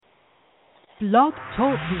Blog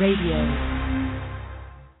Talk Radio.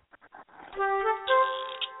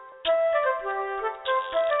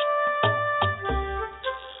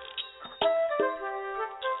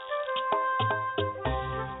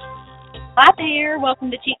 Hi there.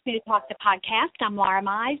 Welcome to Teach Me to Talk, the podcast. I'm Laura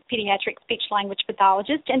Mize, pediatric speech-language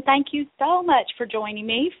pathologist, and thank you so much for joining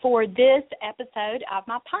me for this episode of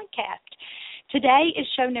my podcast. Today is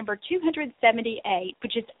show number 278,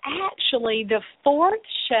 which is actually the fourth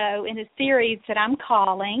show in a series that I'm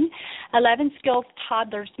calling 11 Skills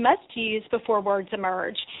Toddlers Must Use Before Words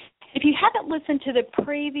Emerge. If you haven't listened to the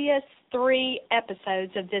previous 3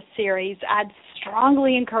 episodes of this series, I'd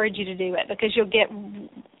strongly encourage you to do it because you'll get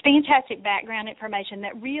fantastic background information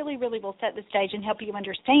that really will set the stage and help you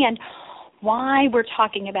understand why we're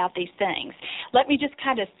talking about these things. Let me just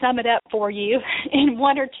kind of sum it up for you in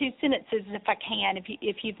 1 or 2 sentences if I can,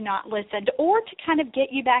 if you've not listened, or to kind of get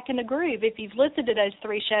you back in the groove if you've listened to those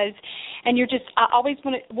 3 shows and I always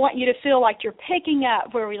want you to feel like you're picking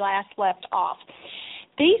up where we last left off.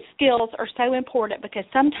 These skills are so important because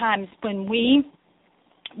sometimes when we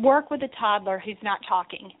work with a toddler who's not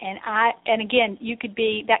talking, and again,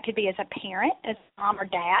 that could be as a parent, as mom or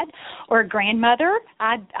dad, or a grandmother.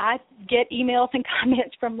 I get emails and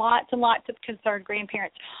comments from lots and lots of concerned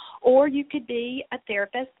grandparents. Or you could be a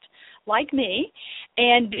therapist like me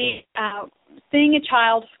and be seeing a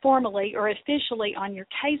child formally or officially on your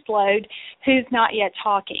caseload who's not yet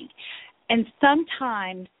talking. And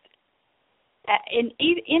sometimes in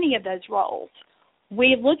any of those roles,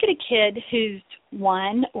 we look at a kid who's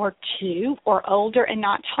 1 or 2 or older and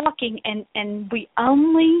not talking, and we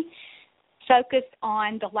only focus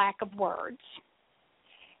on the lack of words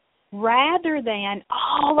rather than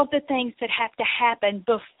all of the things that have to happen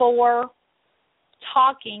before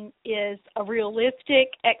talking is a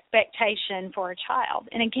realistic expectation for a child.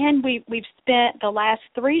 And again, we've spent the last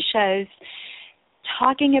 3 shows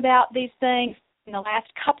talking about these things. In the last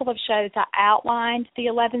couple of shows, I outlined the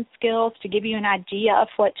 11 skills to give you an idea of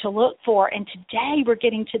what to look for. And today we're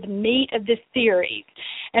getting to the meat of this series.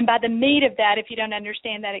 And by the meat of that, if you don't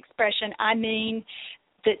understand that expression, I mean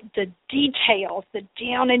the details, the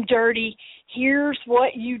down and dirty, here's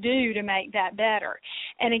what you do to make that better.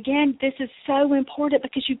 And again, this is so important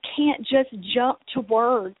because you can't just jump to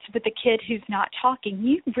words with a kid who's not talking.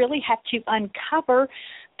 You really have to uncover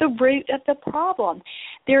the root of the problem.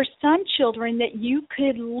 There are some children that you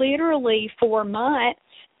could literally, for months,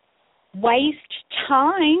 waste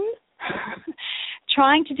time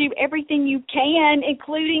trying to do everything you can,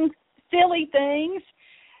 including silly things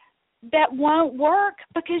that won't work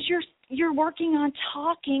because you're working on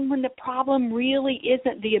talking when the problem really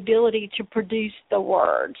isn't the ability to produce the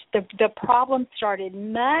words. The problem started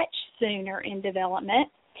much sooner in development.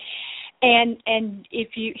 And if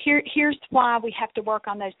you here's why we have to work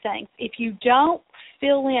on those things. If you don't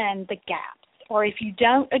fill in the gaps, or if you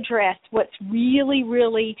don't address what's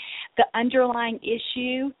really the underlying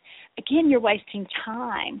issue, again, you're wasting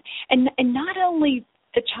time. And not only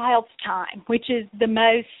the child's time, which is the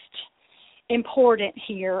most important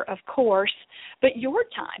here, of course, but your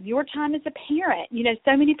time as a parent. You know,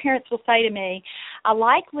 so many parents will say to me, I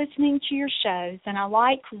like listening to your shows and I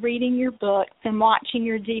like reading your books and watching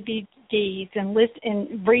your DVDs and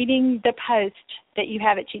reading the post that you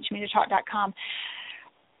have at teachmetotalk.com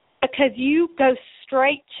because you go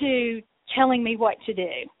straight to telling me what to do.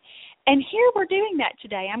 And here we're doing that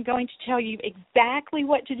today. I'm going to tell you exactly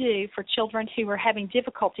what to do for children who are having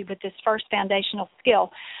difficulty with this first foundational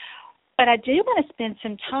skill. But I do want to spend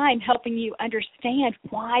some time helping you understand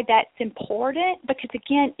why that's important because,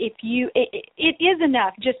 again, it is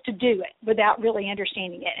enough just to do it without really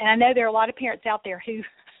understanding it. And I know there are a lot of parents out there who,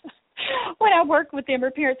 when I work with them,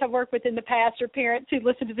 or parents I've worked with in the past, or parents who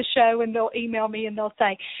listen to the show and they'll email me and they'll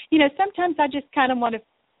say, you know, sometimes I just kind of want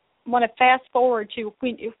to fast forward to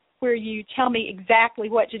where you tell me exactly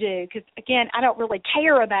what to do because, again, I don't really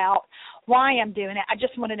care about why I'm doing it. I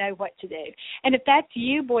just want to know what to do. And if that's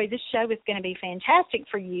you, boy, this show is going to be fantastic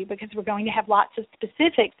for you because we're going to have lots of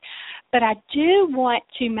specifics. But I do want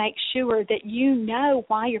to make sure that you know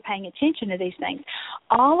why you're paying attention to these things.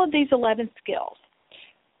 All of these 11 skills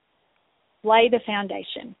lay the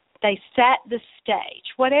foundation. They set the stage.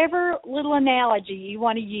 Whatever little analogy you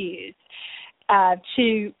want to use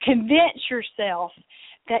to convince yourself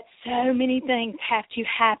that so many things have to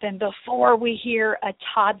happen before we hear a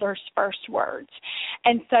toddler's first words.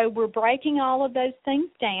 And so we're breaking all of those things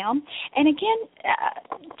down. And again,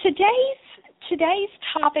 today's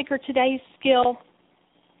topic or today's skill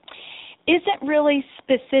isn't really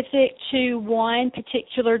specific to one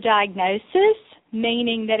particular diagnosis,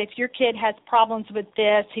 meaning that if your kid has problems with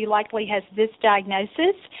this, he likely has this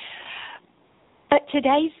diagnosis. But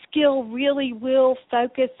today's skill really will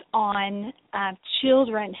focus on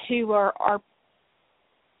children who are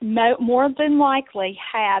more than likely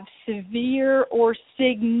have severe or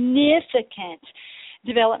significant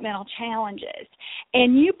developmental challenges.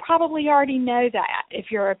 And you probably already know that if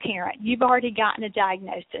you're a parent. You've already gotten a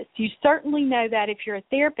diagnosis. You certainly know that if you're a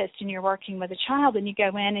therapist and you're working with a child and you go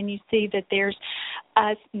in and you see that there's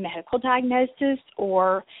a medical diagnosis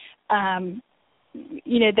or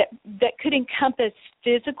that could encompass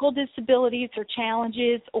physical disabilities or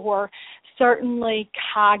challenges, or certainly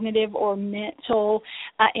cognitive or mental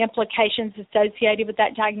implications associated with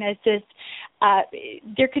that diagnosis.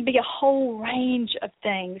 There could be a whole range of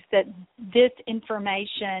things that this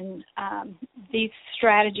information, these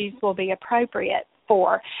strategies will be appropriate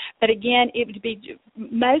for. But again, it would be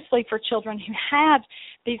mostly for children who have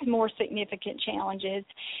these more significant challenges,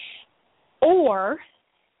 or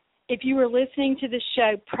if you were listening to the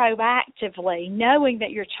show proactively, knowing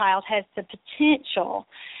that your child has the potential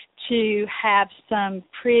to have some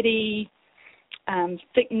pretty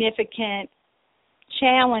significant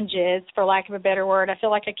challenges, for lack of a better word. I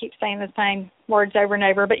feel like I keep saying the same words over and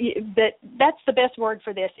over, but that's the best word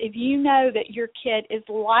for this. If you know that your kid is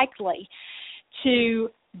likely to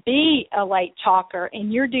be a late talker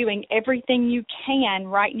and you're doing everything you can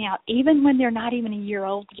right now, even when they're not even a year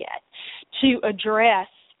old yet, to address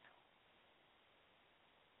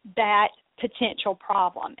that potential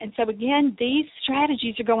problem. And so, again, these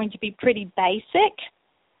strategies are going to be pretty basic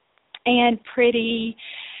and pretty,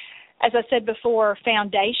 as I said before,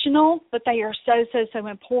 foundational, but they are so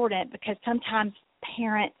important because sometimes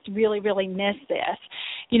parents really, really miss this.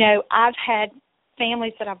 You know, I've had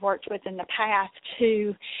families that I've worked with in the past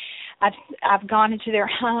who I've gone into their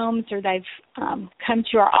homes, or they've come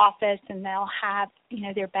to our office, and they'll have,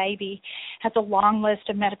 their baby has a long list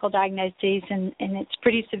of medical diagnoses, and it's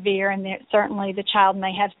pretty severe, and certainly the child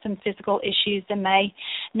may have some physical issues and may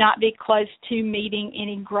not be close to meeting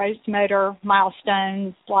any gross motor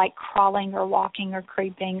milestones like crawling or walking or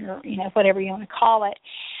creeping or, whatever you want to call it.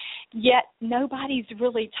 Yet nobody's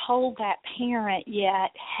really told that parent yet,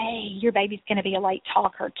 hey, your baby's going to be a late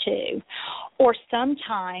talker too. Or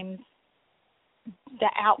sometimes the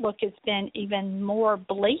outlook has been even more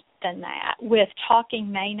bleak than that, with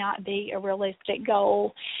talking may not be a realistic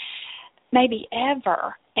goal, maybe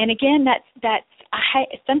ever. And again,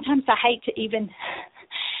 sometimes I hate to even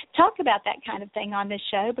talk about that kind of thing on this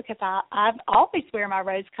show, because I always wear my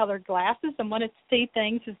rose-colored glasses and want to see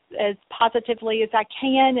things as positively as I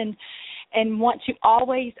can, and want to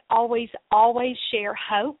always share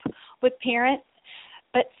hope with parents.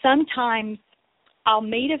 But sometimes I'll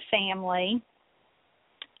meet a family,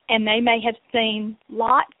 and they may have seen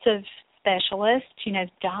lots of specialists,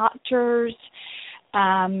 doctors,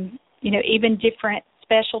 even different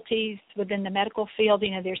specialties within the medical field.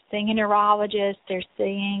 They're seeing a neurologist, they're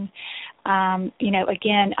seeing,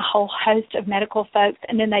 again, a whole host of medical folks,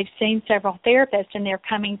 and then they've seen several therapists, and they're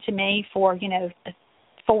coming to me for, a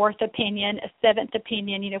fourth opinion, a seventh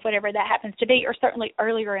opinion, whatever that happens to be, or certainly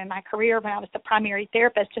earlier in my career when I was the primary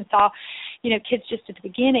therapist and saw, kids just at the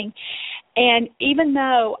beginning. And even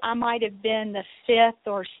though I might have been the fifth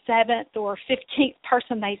or seventh or 15th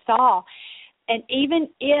person they saw, and even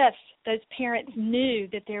if those parents knew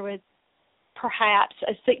that there was perhaps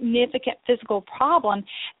a significant physical problem,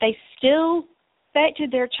 they still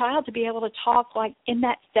expected their child to be able to talk like in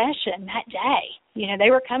that session that day. They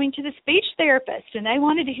were coming to the speech therapist and they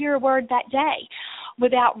wanted to hear a word that day,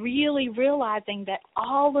 without really realizing that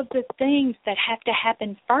all of the things that have to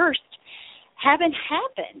happen first haven't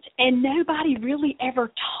happened, and nobody really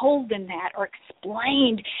ever told them that or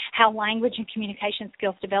explained how language and communication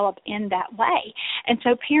skills develop in that way. And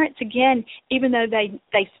so parents, again, even though they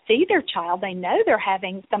see their child, they know they're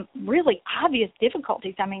having some really obvious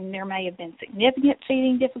difficulties. I mean, there may have been significant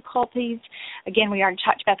feeding difficulties. Again, we already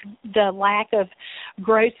talked about the lack of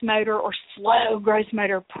gross motor or slow gross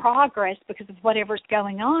motor progress because of whatever's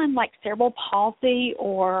going on, like cerebral palsy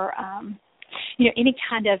or any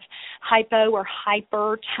kind of hypo or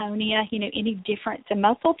hypertonia, any difference in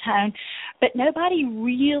muscle tone. But nobody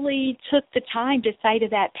really took the time to say to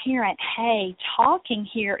that parent, hey, talking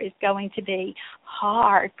here is going to be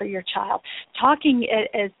hard for your child. Talking,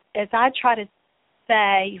 as I try to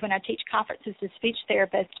say when I teach conferences to speech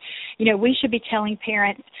therapists, we should be telling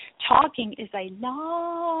parents talking is a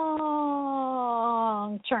long-term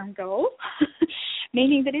goal,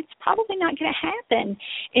 meaning that it's probably not going to happen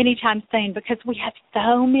anytime soon, because we have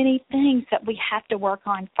so many things that we have to work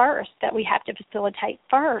on first, that we have to facilitate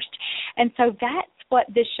first. And so that's what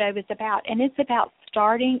this show is about, and it's about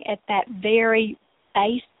starting at that very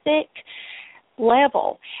basic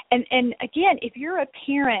level. And again, if you're a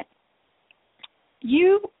parent,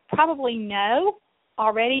 you probably know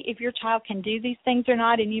already if your child can do these things or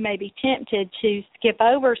not, and you may be tempted to skip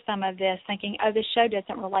over some of this thinking, oh, this show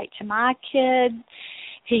doesn't relate to my kid.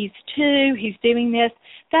 He's 2, he's doing this.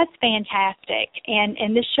 That's fantastic.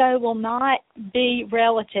 And this show will not be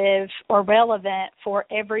relative or relevant for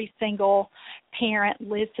every single parent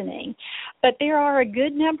listening. But there are a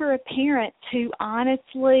good number of parents who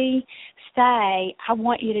honestly say, I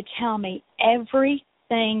want you to tell me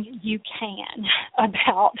everything you can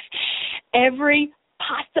about every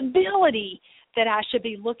possibility that I should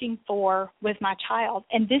be looking for with my child.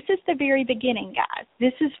 And this is the very beginning, guys.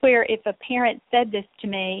 This is where if a parent said this to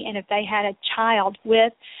me, and if they had a child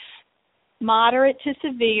with moderate to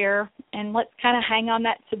severe, and let's kind of hang on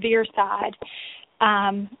that severe side,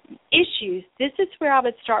 issues, this is where I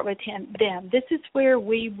would start with them. This is where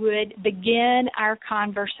we would begin our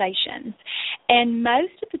conversations. And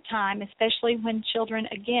most of the time, especially when children,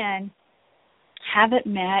 again, haven't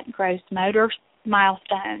met gross motor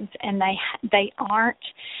milestones and they aren't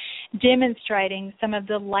demonstrating some of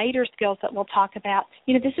the later skills that we'll talk about,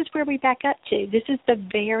 this is where we back up to. This is the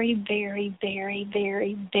very, very, very,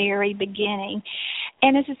 very, very beginning.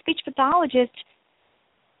 And as a speech pathologist,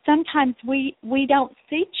 sometimes we don't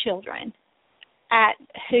see children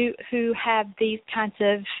who have these kinds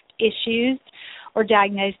of issues or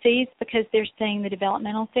diagnoses because they're seeing the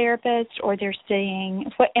developmental therapist, or they're seeing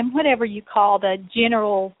whatever you call the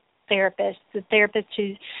general therapists, the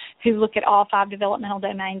therapists who look at all 5 developmental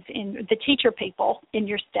domains, in the teacher people in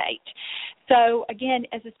your state. So, again,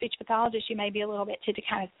 as a speech pathologist, you may be a little bit to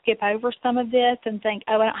kind of skip over some of this and think,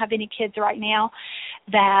 oh, I don't have any kids right now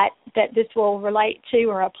that this will relate to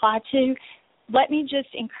or apply to. Let me just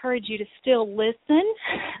encourage you to still listen,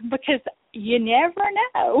 because you never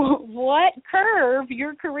know what curve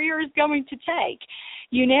your career is going to take.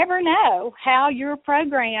 You never know how your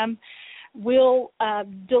program will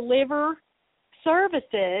deliver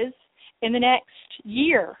services in the next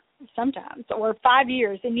year sometimes, or 5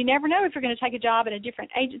 years. And you never know if you're going to take a job at a different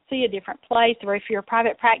agency, a different place, or if you're a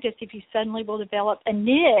private practice, if you suddenly will develop a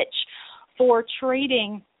niche for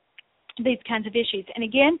treating these kinds of issues. And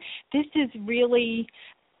again, this is really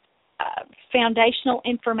foundational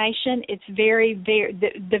information. It's very, very,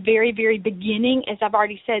 the very, very beginning, as I've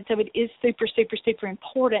already said. So it is super, super, super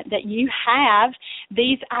important that you have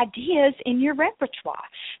these ideas in your repertoire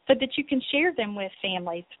so that you can share them with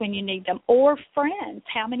families when you need them, or friends.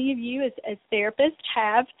 How many of you as therapists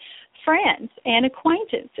have friends and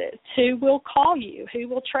acquaintances who will call you, who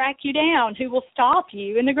will track you down, who will stop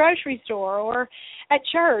you in the grocery store or at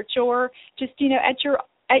church, or just,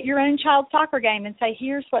 at your own child's soccer game and say,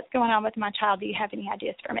 here's what's going on with my child. Do you have any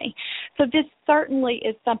ideas for me? So this certainly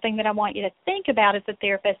is something that I want you to think about as a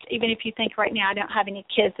therapist, even if you think right now I don't have any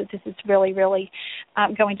kids, that this is really, really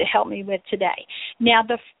going to help me with today. Now,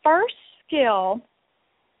 the first skill,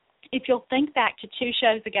 if you'll think back to 2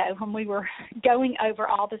 shows ago when we were going over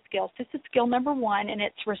all the skills, this is skill number 1, and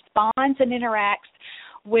it's responds and interacts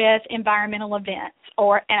with environmental events.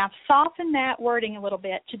 And I've softened that wording a little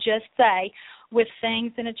bit to just say with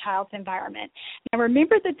things in a child's environment. Now,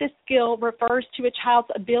 remember that this skill refers to a child's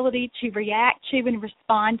ability to react to and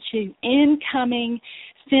respond to incoming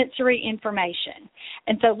sensory information.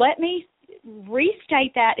 And so let me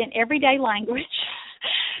restate that in everyday language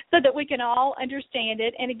so that we can all understand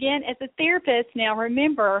it. And again, as a therapist, now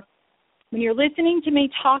remember, when you're listening to me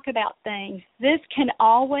talk about things, this can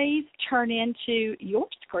always turn into your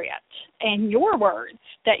script and your words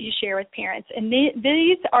that you share with parents. And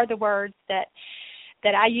these are the words that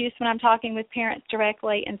I use when I'm talking with parents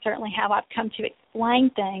directly, and certainly how I've come to explain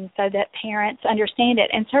things so that parents understand it.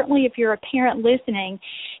 And certainly if you're a parent listening,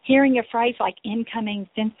 hearing a phrase like incoming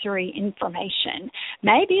sensory information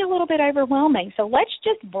may be a little bit overwhelming. So let's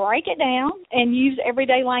just break it down and use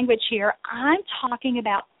everyday language here. I'm talking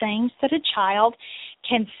about things that a child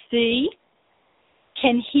can see,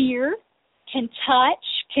 can hear, can touch,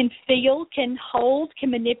 can feel, can hold, can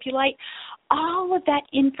manipulate. All of that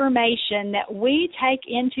information that we take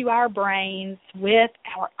into our brains with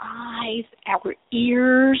our eyes, our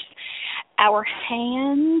ears, our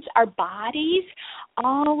hands, our bodies,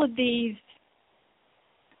 all of these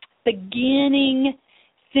beginning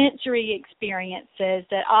sensory experiences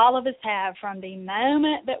that all of us have from the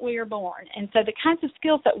moment that we are born. And so the kinds of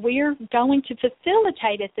skills that we're going to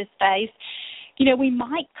facilitate at this phase, we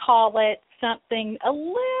might call it something a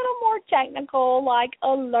little more technical like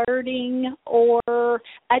alerting or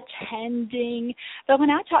attending. But when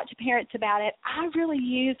I talk to parents about it, I really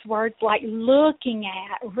use words like looking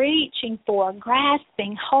at, reaching for,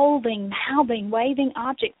 grasping, holding, mouthing, waving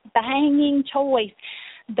objects, banging toys,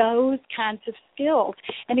 those kinds of skills.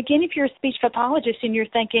 And again, if you're a speech pathologist and you're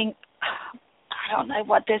thinking, I don't know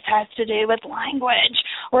what this has to do with language,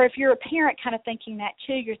 or if you're a parent kind of thinking that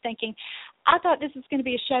too, you're thinking, I thought this was going to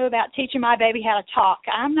be a show about teaching my baby how to talk.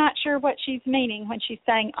 I'm not sure what she's meaning when she's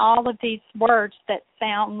saying all of these words that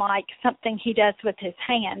sound like something he does with his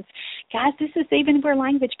hands. Guys, this is even where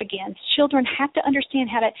language begins. Children have to understand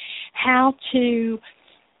how to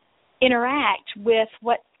interact with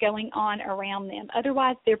what's going on around them.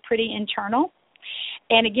 Otherwise, they're pretty internal.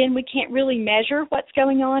 And again, we can't really measure what's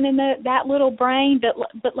going on in that little brain,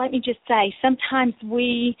 but let me just say, sometimes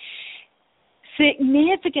we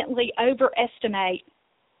significantly overestimate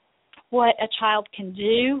what a child can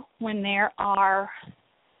do when there are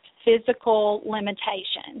physical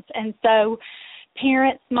limitations. And so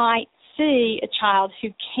parents might see a child who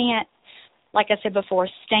can't, like I said before,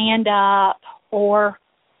 stand up or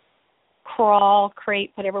crawl,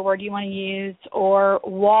 creep, whatever word you want to use, or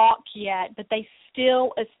walk yet, but they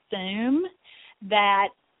still assume that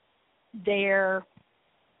they're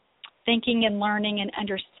thinking and learning and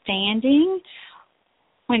understanding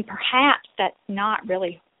when perhaps that's not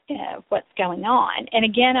really what's going on. And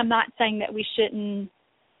again, I'm not saying that we shouldn't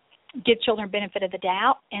give children benefit of the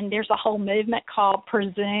doubt, and there's a whole movement called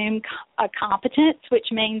presume competence, which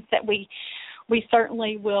means that we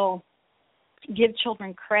certainly will give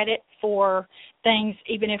children credit for things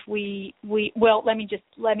even if well, let me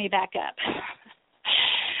back up.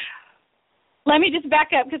 Let me just back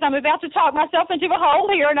up because I'm about to talk myself into a hole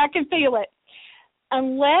here and I can feel it.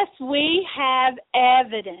 Unless we have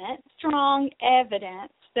evidence, strong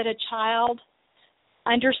evidence, that a child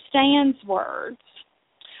understands words,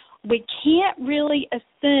 we can't really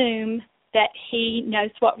assume that he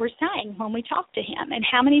knows what we're saying when we talk to him. And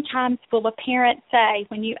how many times will a parent say,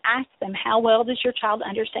 when you ask them, how well does your child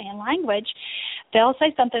understand language, they'll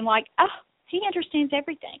say something like, oh, he understands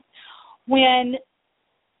everything, when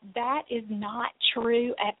that is not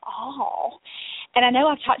true at all. And I know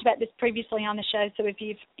I've talked about this previously on the show, so if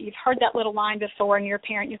you've heard that little line before and you're a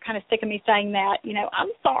parent, you're kind of sick of me saying that, I'm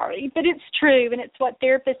sorry, but it's true, and it's what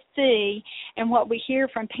therapists see and what we hear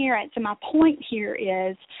from parents. And my point here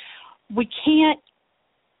is we can't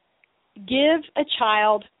give a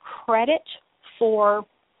child credit for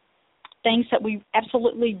things that we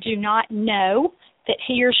absolutely do not know that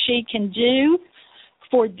he or she can do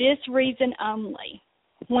for this reason only.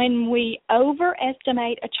 When we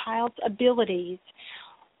overestimate a child's abilities,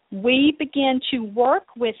 we begin to work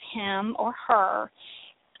with him or her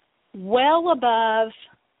well above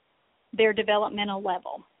their developmental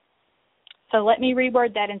level. So let me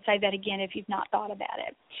reword that and say that again if you've not thought about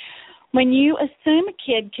it. When you assume a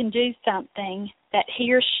kid can do something that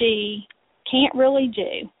he or she can't really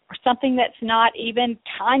do, or something that's not even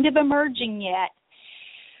kind of emerging yet,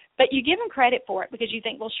 but you give him credit for it because you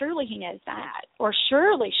think, well, surely he knows that, or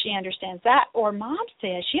surely she understands that, or mom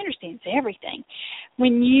says she understands everything.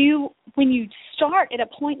 When you start at a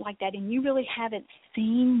point like that and you really haven't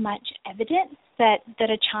seen much evidence that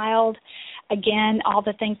a child, again, all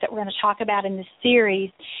the things that we're going to talk about in this series,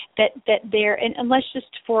 that they're, and let's just,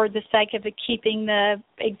 for the sake of keeping the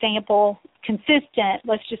example consistent,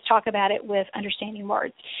 let's just talk about it with understanding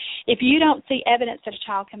words. If you don't see evidence that a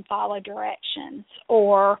child can follow directions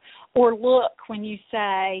or look when you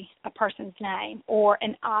say a person's name or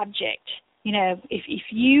an object, if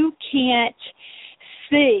you can't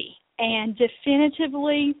see and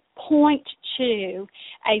definitively point to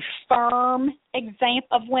a firm example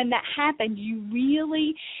of when that happened, you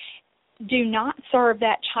really do not serve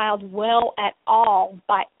that child well at all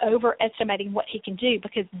by overestimating what he can do,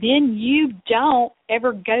 because then you don't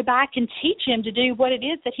ever go back and teach him to do what it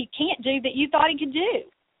is that he can't do that you thought he could do.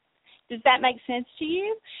 Does that make sense to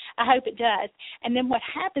you? I hope it does. And then what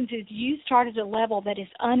happens is you start at a level that is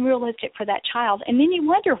unrealistic for that child, and then you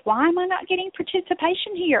wonder, why am I not getting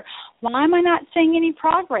participation here? Why am I not seeing any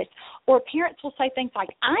progress? Or parents will say things like,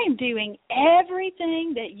 I am doing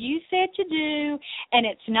everything that you said to do, and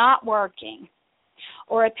it's not working.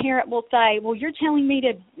 Or a parent will say, well, you're telling me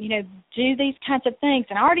to, do these kinds of things,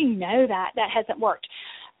 and I already know that hasn't worked.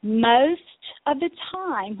 Most of the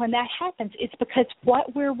time when that happens, it's because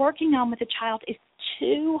what we're working on with a child is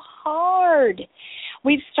too hard.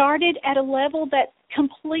 We've started at a level that's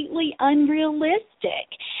completely unrealistic.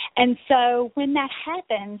 And so when that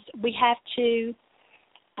happens, we have to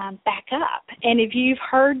back up. And if you've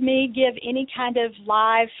heard me give any kind of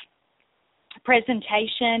live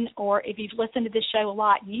presentation, or if you've listened to this show a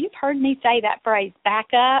lot, you've heard me say that phrase, back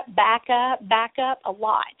up, back up, back up, a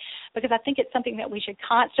lot, because I think it's something that we should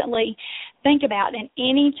constantly think about. And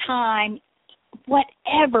any time,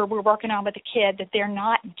 whatever we're working on with a kid, that they're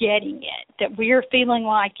not getting it, that we're feeling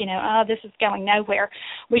like, oh, this is going nowhere,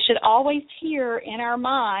 we should always hear in our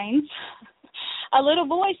minds a little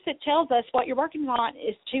voice that tells us what you're working on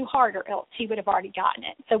is too hard, or else he would have already gotten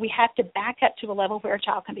it. So we have to back up to a level where a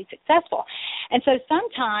child can be successful. And so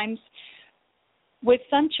sometimes with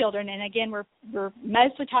some children, and again, we're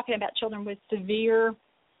mostly talking about children with severe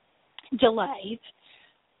delays,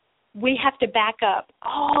 we have to back up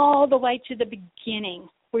all the way to the beginning,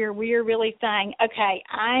 where we're really saying, okay,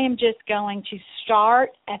 I am just going to start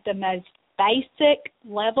at the most basic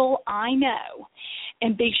level I know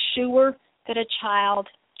and be sure that a child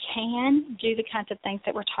can do the kinds of things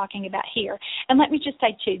that we're talking about here. And let me just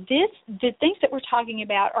say, too, the things that we're talking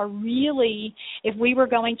about are really, if we were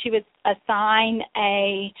going to assign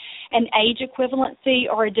an age equivalency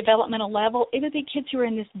or a developmental level, it would be kids who are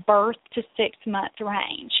in this birth to 6-month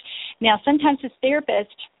range. Now, sometimes as therapists,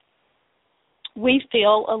 we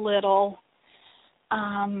feel a little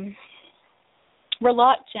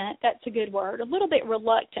reluctant, that's a good word, a little bit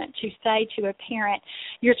reluctant to say to a parent,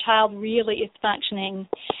 your child really is functioning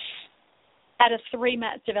at a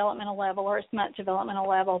 3-month developmental level or a month developmental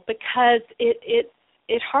level, because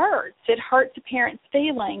it hurts. It hurts a parent's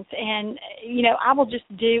feelings. And, I will just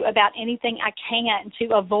do about anything I can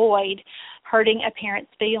to avoid hurting a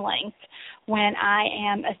parent's feelings when I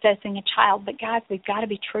am assessing a child. But, guys, we've got to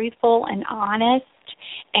be truthful and honest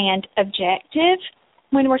and objective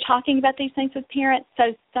when we're talking about these things with parents.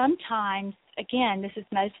 So sometimes, again, this is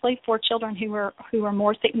mostly for children who are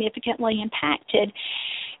more significantly impacted,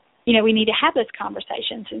 we need to have those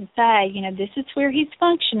conversations and say, this is where he's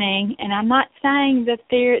functioning, and I'm not saying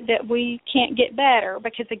that we can't get better,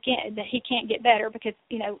 because, again, that he can't get better, because,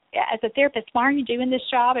 as a therapist, why are you doing this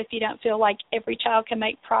job if you don't feel like every child can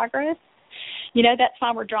make progress? That's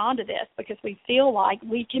why we're drawn to this, because we feel like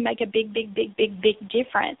we can make a big, big, big, big, big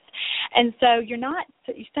difference. And so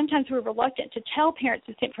sometimes we're reluctant to tell parents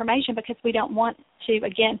this information because we don't want to,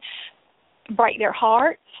 again, break their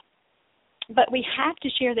hearts. But we have to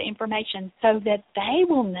share the information so that they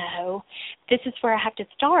will know this is where I have to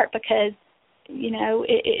start, because,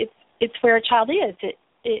 it's where a child is.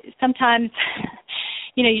 Sometimes,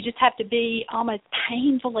 you just have to be almost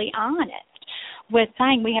painfully honest with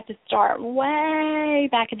saying we have to start way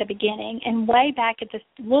back at the beginning and way back at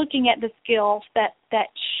looking at the skills that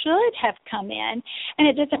should have come in. And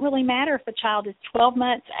it doesn't really matter if a child is 12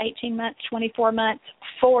 months, 18 months, 24 months,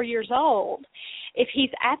 4 years old. If he's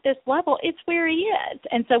at this level, it's where he is.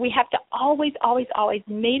 And so we have to always, always, always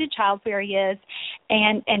meet a child where he is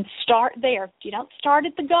and start there. You don't start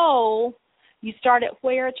at the goal. You start at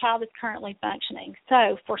where a child is currently functioning.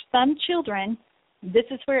 So for some children, this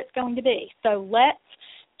is where it's going to be. So let's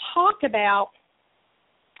talk about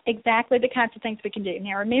exactly the kinds of things we can do.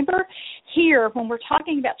 Now, remember here, when we're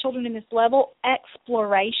talking about children in this level,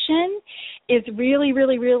 exploration is really,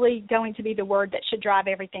 really, really going to be the word that should drive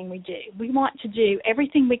everything we do. We want to do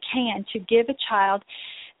everything we can to give a child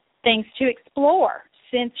things to explore,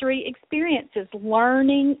 sensory experiences,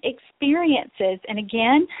 learning experiences. And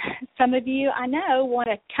again, some of you I know want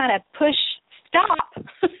to kind of push stop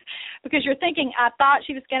because you're thinking, I thought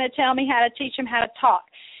she was going to tell me how to teach him how to talk.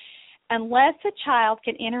 Unless a child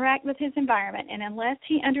can interact with his environment and unless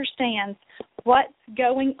he understands what's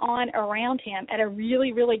going on around him at a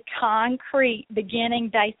really, really concrete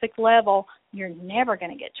beginning basic level, you're never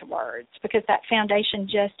going to get to words because that foundation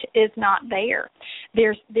just is not there.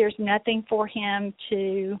 There's nothing for him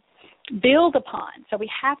to build upon. So we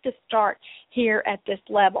have to start here at this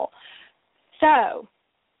level. So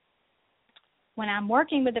when I'm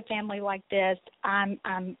working with a family like this,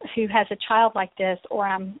 who has a child like this, or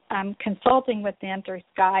I'm consulting with them through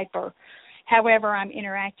Skype or however I'm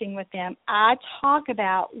interacting with them, I talk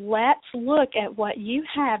about, let's look at what you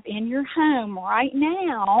have in your home right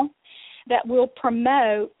now that will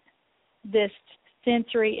promote this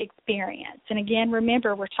sensory experience. And again,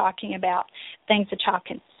 remember, we're talking about things the child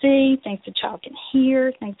can see, things the child can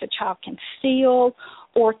hear, things the child can feel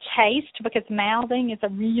or taste, because mouthing is a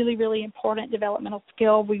really, really important developmental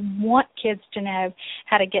skill. We want kids to know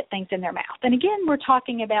how to get things in their mouth. And again, we're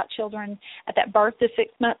talking about children at that birth to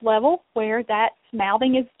 6-month level where that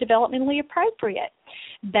mouthing is developmentally appropriate.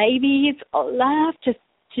 Babies love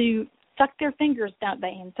to suck their fingers, don't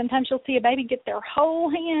they? And sometimes you'll see a baby get a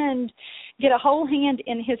whole hand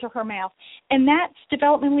in his or her mouth. And that's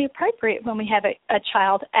developmentally appropriate when we have a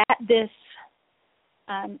child at this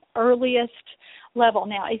earliest level.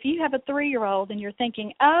 Now, if you have a 3-year-old and you're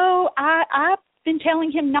thinking, I've been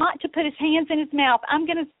telling him not to put his hands in his mouth, I'm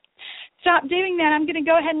going to stop doing that, I'm going to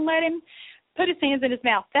go ahead and let him put his hands in his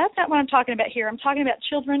mouth. That's not what I'm talking about here. I'm talking about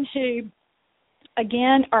children who,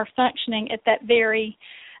 again, are functioning at that very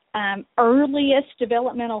earliest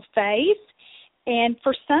developmental phase. And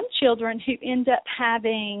for some children who end up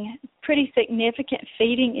having pretty significant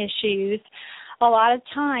feeding issues, a lot of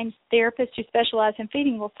times therapists who specialize in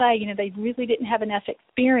feeding will say, they really didn't have enough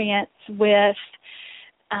experience with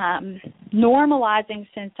normalizing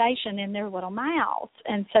sensation in their little mouths.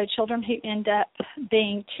 And so children who end up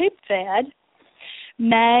being tube-fed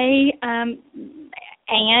may, and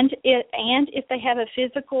if they have a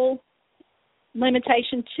physical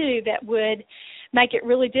limitation too, that would make it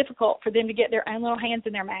really difficult for them to get their own little hands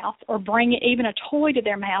in their mouth or bring even a toy to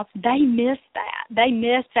their mouth, they miss that. They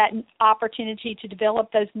miss that opportunity to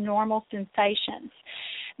develop those normal sensations,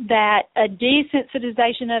 that a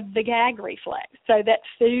desensitization of the gag reflex so that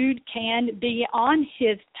food can be on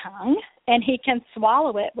his tongue and he can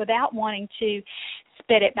swallow it without wanting to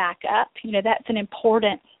spit it back up. That's an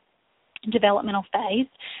important developmental phase,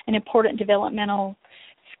 an important developmental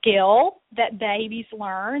skill that babies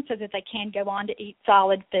learn so that they can go on to eat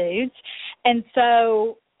solid foods. And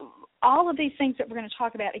so all of these things that we're going to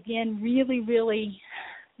talk about, again, really, really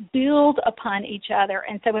build upon each other.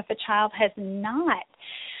 And so if a child has not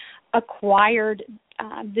acquired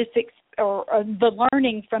or the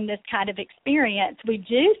learning from this kind of experience, we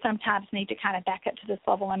do sometimes need to kind of back up to this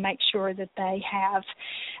level and make sure that they have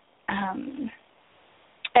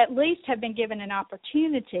at least have been given an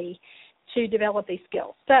opportunity to develop these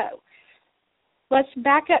skills. So let's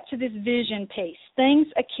back up to this vision piece, things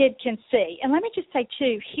a kid can see. And let me just say,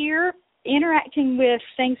 too, here, interacting with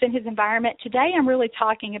things in his environment, today I'm really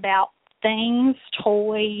talking about things,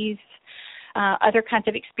 toys, other kinds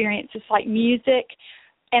of experiences like music.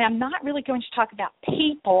 And I'm not really going to talk about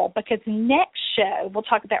people because next show we'll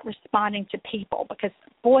talk about responding to people because,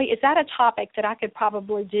 boy, is that a topic that I could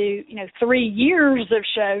probably do, 3 years of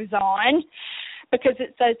shows on because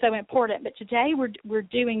it's so important. But today we're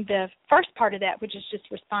doing the first part of that, which is just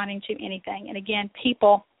responding to anything. And, again,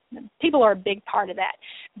 people are a big part of that.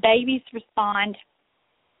 Babies respond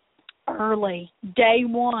early. Day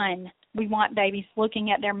one, we want babies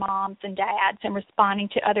looking at their moms and dads and responding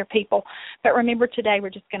to other people. But remember, today we're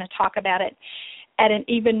just going to talk about it at an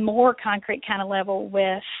even more concrete kind of level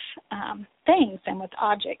with things and with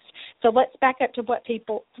objects. So let's back up to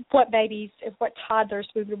what babies, what toddlers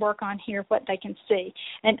we would work on here, what they can see.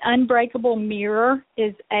 An unbreakable mirror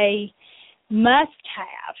is a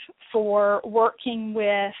must-have for working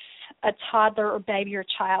with a toddler or baby or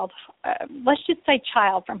child. Let's just say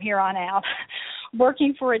child from here on out.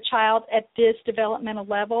 Working for a child at this developmental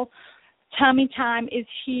level, tummy time is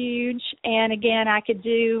huge. And again, I could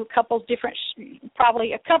do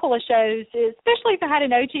probably a couple of shows, especially if I had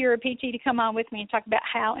an OT or a PT to come on with me and talk about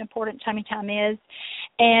how important tummy time is.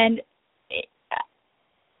 And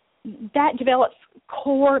that develops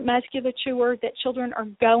core musculature that children are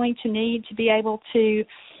going to need to be able to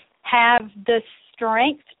have the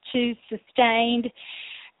strength to sustained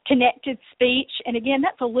connected speech. And again,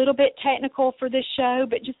 that's a little bit technical for this show,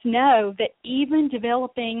 but just know that even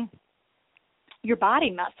developing your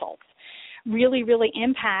body muscles really, really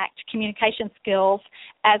impact communication skills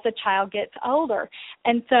as a child gets older.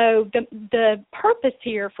 And so the purpose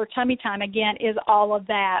here for tummy time, again, is all of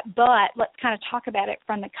that. But let's kind of talk about it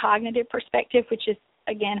from the cognitive perspective, which is,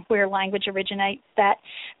 again, where language originates, that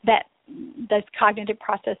those cognitive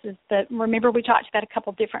processes. That, remember, we talked about a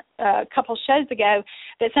couple shows ago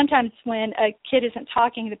that sometimes when a kid isn't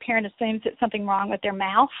talking, the parent assumes that something wrong with their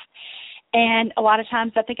mouth. And a lot of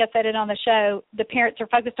times, I think I said it on the show, the parents are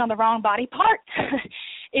focused on the wrong body part.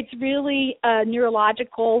 It's really a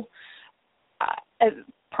neurological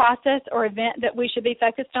process or event that we should be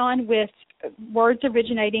focused on, with words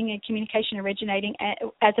originating and communication originating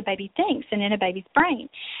as a baby thinks and in a baby's brain.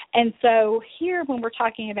 And so here, when we're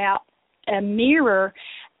talking about a mirror,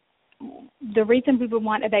 the reason we would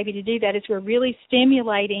want a baby to do that is we're really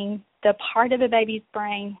stimulating the part of a baby's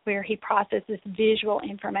brain where he processes visual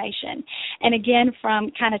information. And again,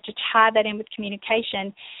 from kind of to tie that in with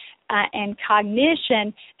communication and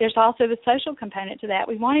cognition, there's also the social component to that.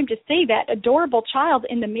 We want him to see that adorable child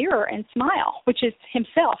in the mirror and smile, which is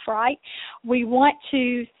himself, right? We want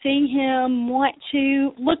to see him want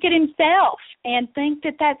to look at himself and think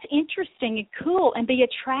that that's interesting and cool and be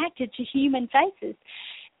attracted to human faces,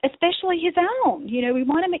 especially his own. We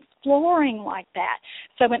want him exploring like that.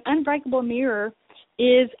 So an unbreakable mirror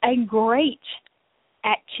is a great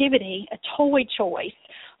activity, a toy choice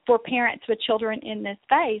for parents with children in this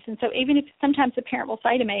phase. And so even if sometimes the parent will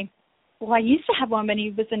say to me, well, I used to have one when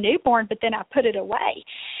he was a newborn, but then I put it away.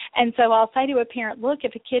 And so I'll say to a parent, look,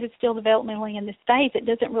 if a kid is still developmentally in this phase, it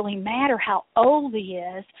doesn't really matter how old he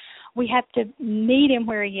is. We have to meet him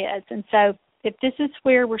where he is. And so if this is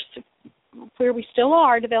where we still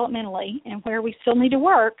are developmentally and where we still need to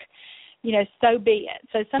work, so be it.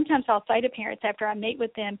 So sometimes I'll say to parents after I meet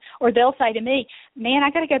with them, or they'll say to me, man,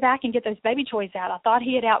 I got to go back and get those baby toys out. I thought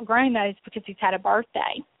he had outgrown those because he's had a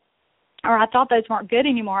birthday. Or I thought those weren't good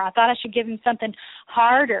anymore. I thought I should give him something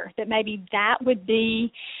harder, that maybe that would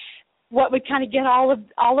be what would kind of get all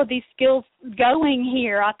of these skills going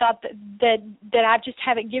here. I thought that I just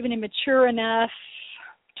haven't given him mature enough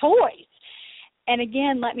toys. And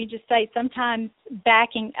again, let me just say, sometimes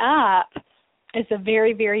backing up is the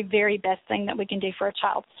very, very, very best thing that we can do for a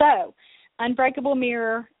child. So, unbreakable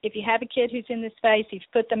mirror. If you have a kid who's in this phase, you've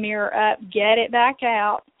put the mirror up, get it back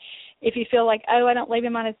out. If you feel like, I don't leave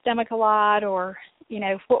him on his stomach a lot, or,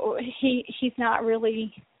 he's not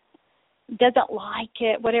really, doesn't like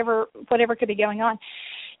it, whatever could be going on,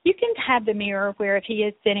 you can have the mirror where if he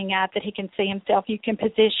is sitting up that he can see himself, you can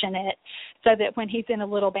position it so that when he's in a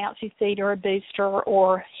little bouncy seat or a booster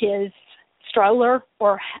or his stroller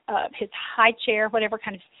or his high chair, whatever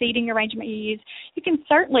kind of seating arrangement you use, you can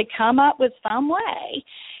certainly come up with some way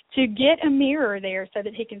to get a mirror there so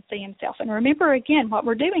that he can see himself. And remember, again, what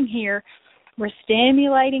we're doing here, we're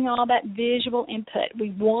stimulating all that visual input.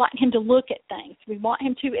 We want him to look at things. We want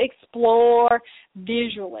him to explore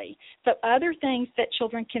visually. So other things that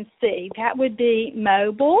children can see, that would be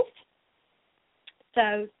mobiles.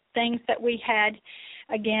 So things that we had,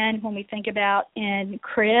 again, when we think about in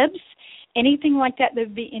cribs, anything like that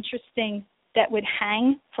would be interesting that would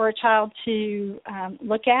hang for a child to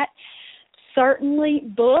look at.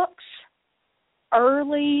 Certainly books,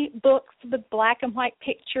 early books with black and white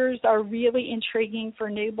pictures are really intriguing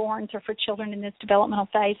for newborns or for children in this developmental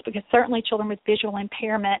phase, because certainly children with visual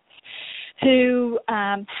impairments who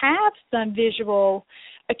have some visual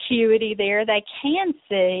acuity there, they can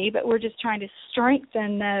see, but we're just trying to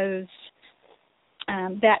strengthen those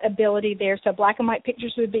that ability there. So black and white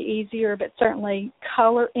pictures would be easier, but certainly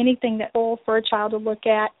color, anything that will for a child to look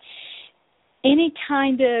at. Any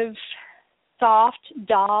kind of soft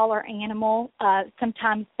doll or animal,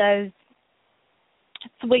 sometimes those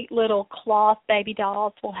sweet little cloth baby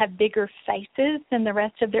dolls will have bigger faces than the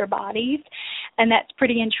rest of their bodies, and that's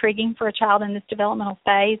pretty intriguing for a child in this developmental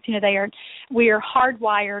phase. We are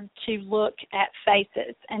hardwired to look at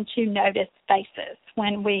faces and to notice faces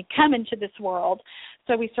when we come into this world,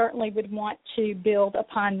 so we certainly would want to build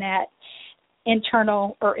upon that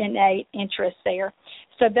internal or innate interest there.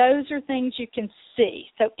 So those are things you can see.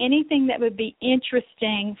 So anything that would be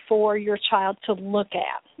interesting for your child to look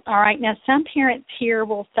at. All right, now some parents here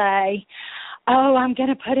will say, I'm going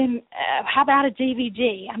to put him, how about a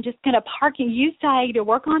DVD? I'm just going to park him. You say to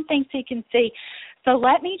work on things he can see, so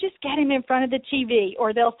let me just get him in front of the TV.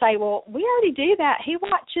 Or they'll say, well, we already do that. He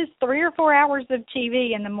watches 3 or 4 hours of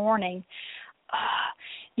TV in the morning.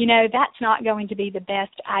 That's not going to be the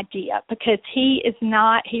best idea, because he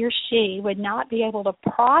or she would not be able to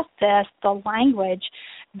process the language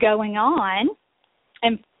going on,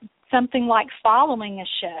 and something like following a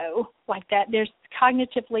show like that,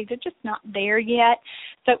 cognitively, they're just not there yet.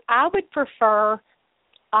 So I would prefer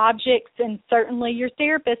objects, and certainly your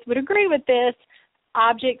therapist would agree with this,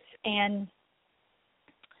 objects and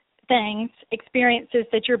things, experiences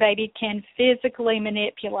that your baby can physically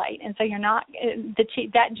manipulate. And so you're not,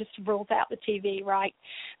 that just rules out the TV, right?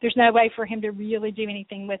 There's no way for him to really do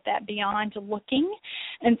anything with that beyond looking.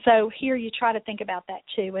 And so here you try to think about that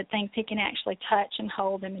too, with things he can actually touch and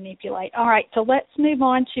hold and manipulate. All right, so let's move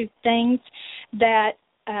on to things that,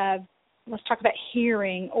 let's talk about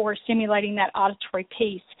hearing or stimulating that auditory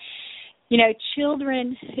piece.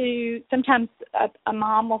 Children who, sometimes a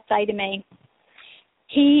mom will say to me,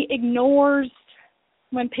 he ignores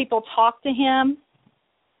when people talk to him.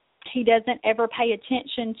 He doesn't ever pay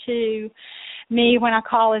attention to me when I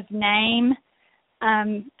call his name.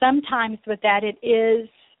 Sometimes with that, it is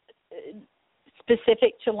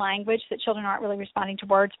specific to language, that children aren't really responding to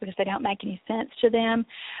words because they don't make any sense to them.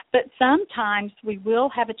 But sometimes we will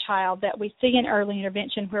have a child that we see in early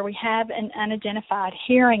intervention where we have an unidentified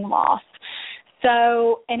hearing loss.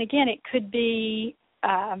 So, and again, it could be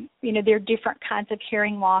there are different kinds of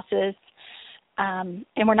hearing losses, and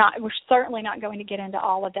we're certainly not going to get into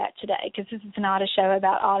all of that today, because this is not a show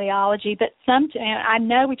about audiology. But I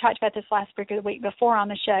know we talked about this last week or the week before on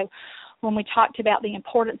the show. when we talked about the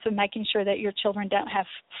importance of making sure that your children don't have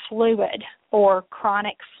fluid or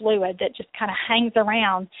chronic fluid that just kind of hangs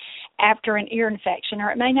around after an ear infection,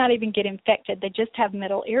 or it may not even get infected. They just have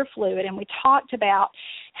middle ear fluid. And we talked about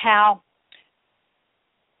how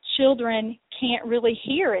children can't really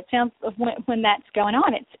hear. It sounds when that's going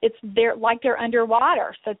on. It's they're like they're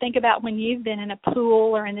underwater. So think about when you've been in a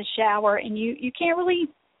pool or in the shower and you can't really,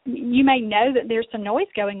 you may know that there's some noise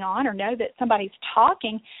going on or know that somebody's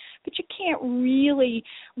talking, but you can't really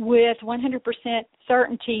with 100%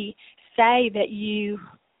 certainty say that you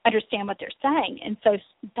understand what they're saying. And so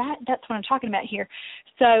that's what I'm talking about here.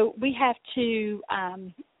 So we have to,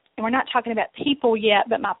 and we're not talking about people yet,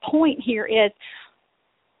 but my point here is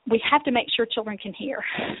we have to make sure children can hear.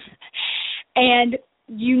 And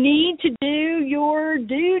you need to do your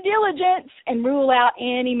due diligence and rule out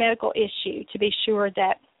any medical issue to be sure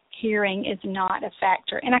that hearing is not a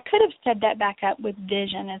factor. And I could have said that back up with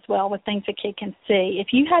vision as well, with things a kid can see. If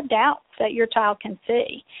you have doubts that your child can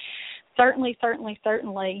see, certainly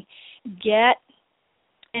get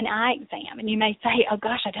an eye exam. And you may say, oh,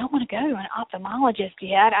 gosh, I don't want to go to an ophthalmologist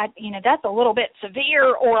yet. That's a little bit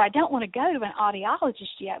severe, or I don't want to go to an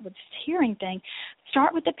audiologist yet with this hearing thing.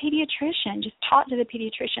 Start with the pediatrician. Just talk to the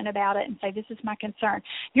pediatrician about it and say, this is my concern.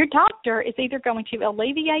 Your doctor is either going to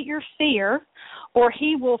alleviate your fear or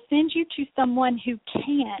he will send you to someone who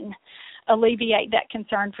can alleviate that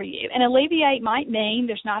concern for you. And alleviate might mean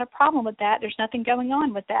there's not a problem with that. There's nothing going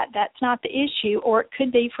on with that. That's not the issue. Or it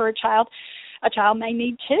could be for a child may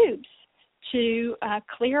need tubes to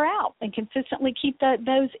clear out and consistently keep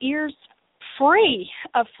those ears free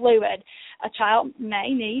of fluid. A child may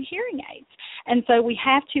need hearing aids. And so we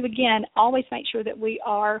have to, again, always make sure that we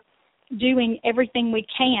are doing everything we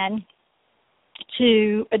can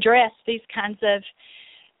to address these kinds of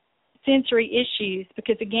sensory issues,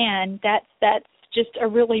 because, again, that's just a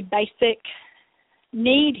really basic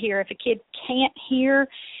need here. If a kid can't hear,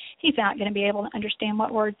 he's not going to be able to understand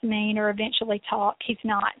what words mean or eventually talk. He's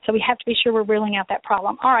not. So we have to be sure we're ruling out that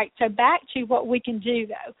problem. All right, so back to what we can do,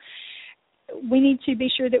 though. We need to be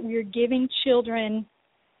sure that we're giving children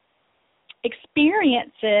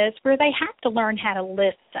experiences where they have to learn how to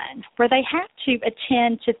listen, where they have to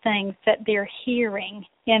attend to things that they're hearing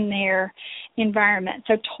in their environment.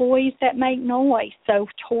 So toys that make noise. So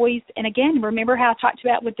toys, and again, remember how I talked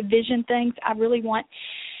about with the vision things? I really want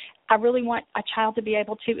a child to be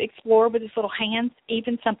able to explore with his little hands,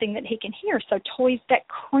 even something that he can hear. So toys that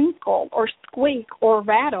crinkle or squeak or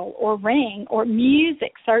rattle or ring, or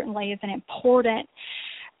music certainly is an important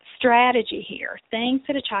strategy here, things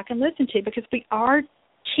that a child can listen to, because we are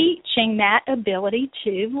teaching that ability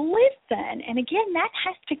to listen. And again, that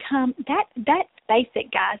has to come, that's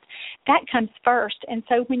basic, guys. That comes first. And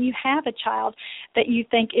so when you have a child that you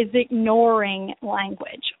think is ignoring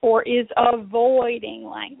language or is avoiding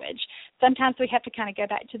language, sometimes we have to kind of go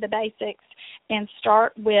back to the basics and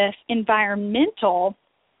start with environmental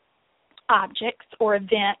objects or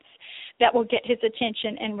events that will get his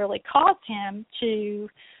attention and really cause him to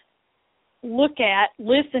look at,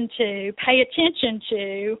 listen to, pay attention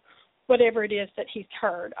to whatever it is that he's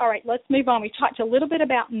heard. All right, let's move on. We talked a little bit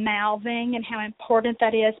about mouthing and how important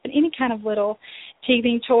that is, but any kind of little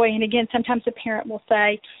teething toy, and again, sometimes a parent will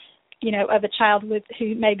say, of a child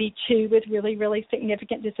who may be 2 with really, really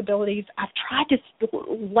significant disabilities, I've tried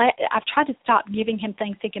to stop giving him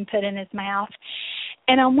things he can put in his mouth.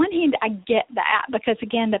 And on one hand, I get that, because,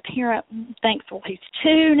 again, the parent thinks, well, he's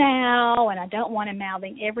 2 now, and I don't want him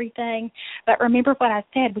mouthing everything. But remember what I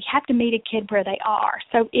said, we have to meet a kid where they are.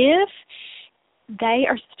 So if they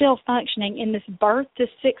are still functioning in this birth to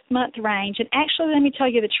 6-month range, and actually, let me tell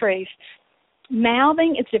you the truth,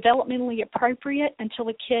 mouthing is developmentally appropriate until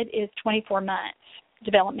a kid is 24 months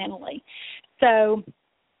developmentally. So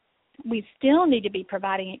we still need to be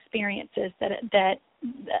providing experiences that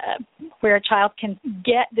where a child can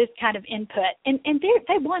get this kind of input. And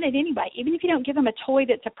they want it anyway. Even if you don't give them a toy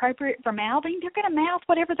that's appropriate for mouthing, they're going to mouth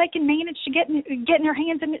whatever they can manage to get in their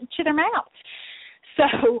hands into their mouth.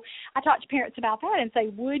 So I talk to parents about that and say,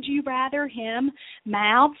 would you rather him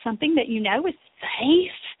mouth something that you know is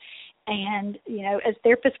safe? And, as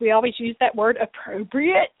therapists, we always use that word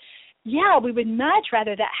appropriate. Yeah, we would much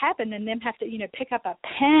rather that happen than them have to, pick up a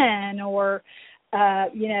pen or,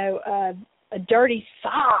 a dirty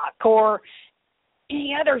sock or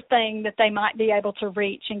any other thing that they might be able to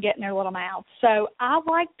reach and get in their little mouth. So I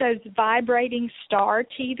like those vibrating star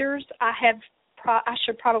teethers. I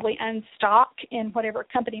should probably unstock in whatever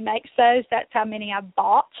company makes those. That's how many I've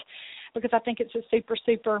bought, because I think it's a super,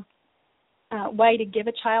 super way to give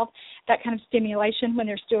a child that kind of stimulation when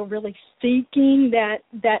they're still really seeking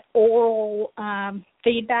that oral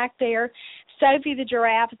feedback there. Sophie the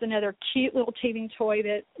giraffe is another cute little teething toy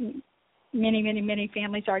that many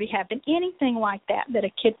families already have, and anything like that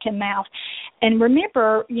a kid can mouth. And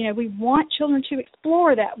remember, we want children to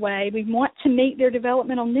explore that way. We want to meet their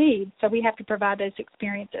developmental needs, so we have to provide those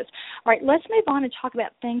experiences. All right, let's move on and talk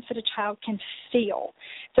about things that a child can feel.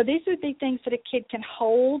 So these would be things that a kid can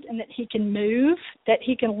hold and that he can move, that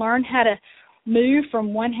he can learn how to move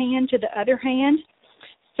from one hand to the other hand.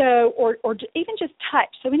 So, or even just touch.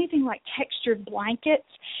 So anything like textured blankets.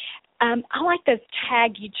 I like those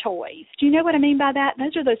taggy toys. Do you know what I mean by that?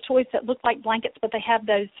 Those are those toys that look like blankets, but they have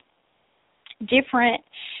those different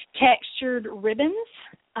textured ribbons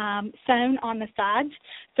sewn on the sides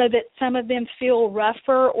so that some of them feel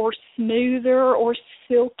rougher or smoother or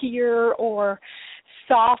silkier or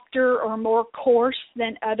softer or more coarse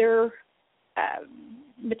than other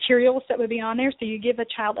materials that would be on there. So you give a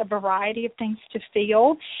child a variety of things to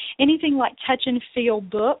feel. Anything like touch and feel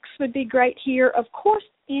books would be great here. Of course,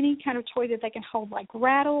 any kind of toy that they can hold, like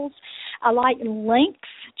rattles. I like links.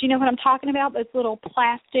 Do you know what I'm talking about? Those little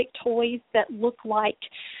plastic toys that look like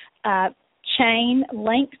chain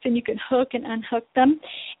links, and you can hook and unhook them.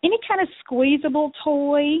 Any kind of squeezable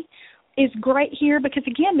toy is great here because,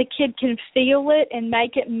 again, the kid can feel it and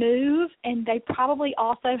make it move, and they probably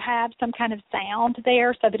also have some kind of sound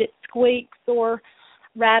there so that it squeaks or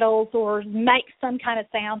rattles or makes some kind of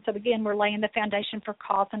sound. So, again, we're laying the foundation for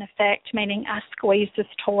cause and effect, meaning I squeeze this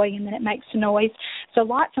toy and then it makes a noise. So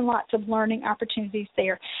lots and lots of learning opportunities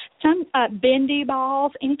there. Some bendy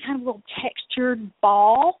balls, any kind of little textured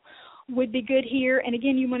ball would be good here. And,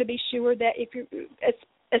 again, you want to be sure that if you're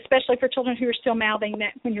especially for children who are still mouthing,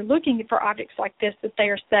 that when you're looking for objects like this, that they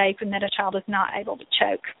are safe and that a child is not able to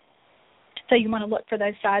choke. So you want to look for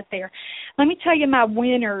those guys there. Let me tell you my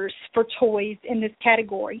winners for toys in this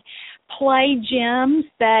category. Play gyms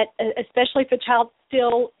that, especially if a child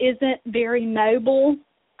still isn't very mobile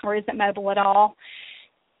or isn't mobile at all,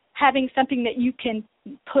 having something that you can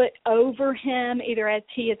put over him either as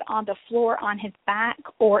he is on the floor on his back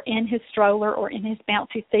or in his stroller or in his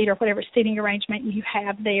bouncy seat or whatever seating arrangement you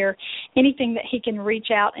have there, anything that he can reach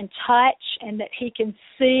out and touch and that he can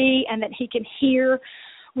see and that he can hear.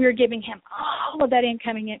 We are giving him all of that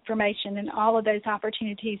incoming information and all of those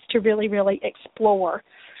opportunities to really, really explore.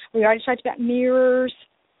 We already talked about mirrors.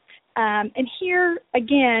 And here,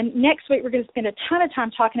 again, next week we're going to spend a ton of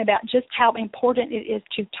time talking about just how important it is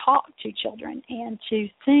to talk to children and to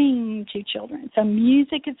sing to children. So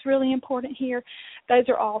music is really important here. Those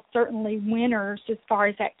are all certainly winners as far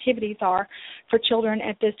as activities are for children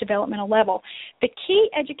at this developmental level. The key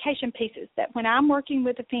education pieces that when I'm working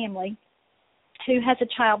with a family who has a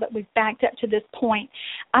child that we've backed up to this point,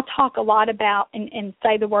 I talk a lot about and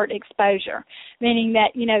say the word exposure, meaning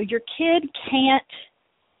that, your kid can't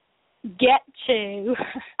get to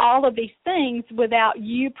all of these things without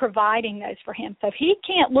you providing those for him. So if he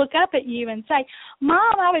can't look up at you and say,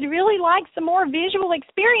 Mom, I would really like some more visual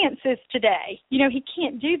experiences today. He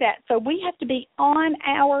can't do that. So we have to be on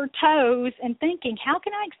our toes and thinking, how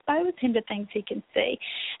can I expose him to things he can see?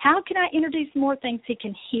 How can I introduce more things he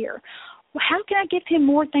can hear? How can I give him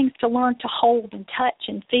more things to learn to hold and touch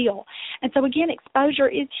and feel? And so, again, exposure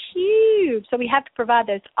is huge. So we have to provide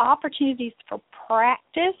those opportunities for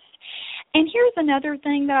practice. And here's another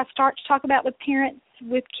thing that I start to talk about with parents,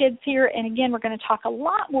 with kids here. And, again, we're going to talk a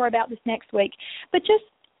lot more about this next week. But just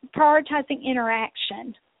prioritizing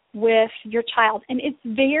interaction with your child. And it's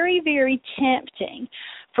very, very tempting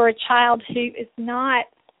for a child who is not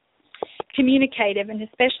communicative, and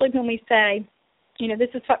especially when we say, this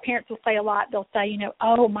is what parents will say a lot. They'll say,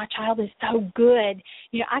 oh, my child is so good.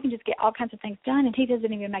 I can just get all kinds of things done, and he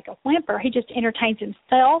doesn't even make a whimper. He just entertains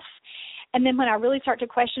himself. And then when I really start to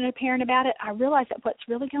question a parent about it, I realize that what's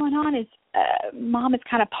really going on is Mom has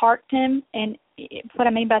kind of parked him, and what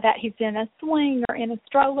I mean by that, he's in a swing or in a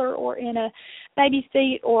stroller or in a baby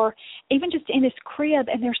seat or even just in his crib,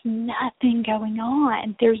 and there's nothing going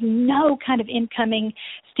on. There's no kind of incoming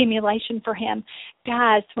stimulation for him.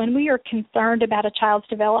 Guys, when we are concerned about a child's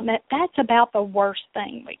development, that's about the worst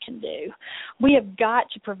thing we can do. We have got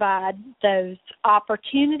to provide those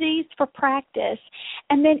opportunities for practice.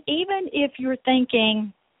 And then even if you're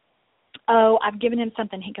thinking, oh, I've given him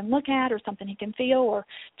something he can look at or something he can feel or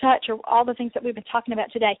touch or all the things that we've been talking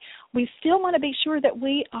about today, we still want to be sure that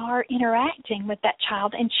we are interacting with that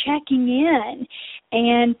child and checking in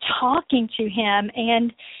and talking to him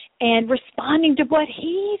and and responding to what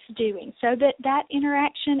he's doing, so that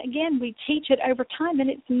interaction, again, we teach it over time, and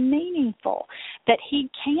it's meaningful, that he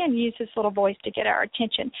can use his little voice to get our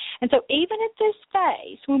attention. And so even at this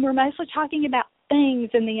phase, when we're mostly talking about things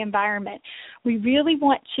in the environment, we really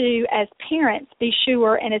want to, as parents, be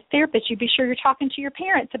sure, and as therapists, you be sure you're talking to your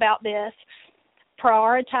parents about this,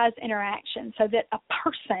 prioritize interaction so that a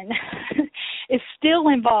person is still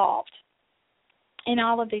involved in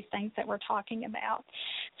all of these things that we're talking about.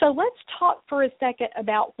 So let's talk for a second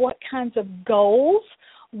about what kinds of goals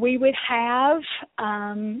we would have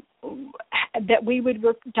that we would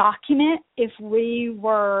document if we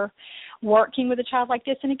were working with a child like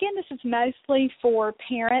this. And again, this is mostly for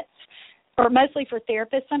parents or mostly for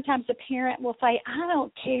therapists. Sometimes a parent will say, I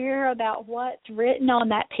don't care about what's written on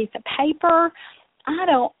that piece of paper.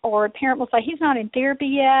 Or a parent will say, he's not in therapy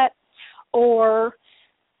yet, or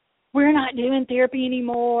we're not doing therapy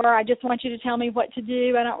anymore. I just want you to tell me what to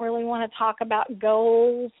do. I don't really want to talk about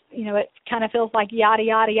goals. You know, it kind of feels like yada,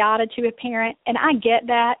 yada, yada to a parent, and I get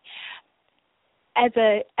that. As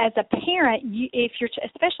a parent,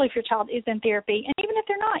 especially if your child is in therapy, and even if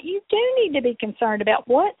they're not, you do need to be concerned about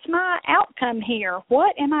what's my outcome here?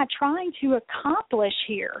 What am I trying to accomplish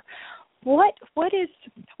here? What is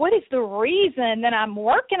the reason that I'm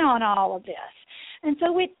working on all of this? And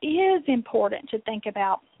so it is important to think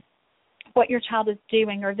about what your child is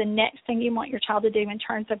doing or the next thing you want your child to do in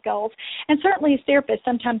terms of goals. And certainly as therapists,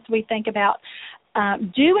 sometimes we think about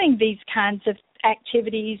doing these kinds of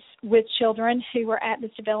activities with children who are at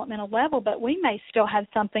this developmental level, but we may still have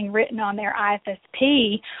something written on their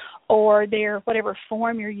IFSP or their whatever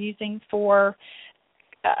form you're using for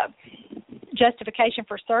justification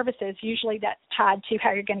for services. Usually that's tied to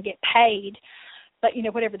how you're going to get paid. But, you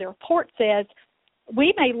know, whatever the report says,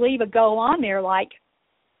 we may leave a goal on there like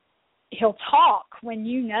he'll talk when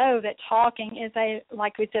you know that talking is,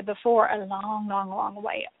 like we said before, a long, long, long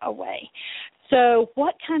way away. So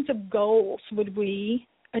what kinds of goals would we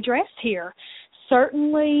address here?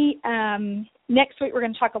 Certainly, next week we're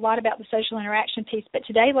going to talk a lot about the social interaction piece, but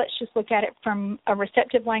today let's just look at it from a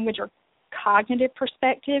receptive language or cognitive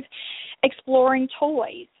perspective, exploring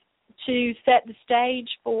toys to set the stage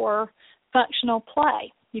for functional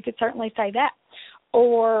play. You could certainly say that.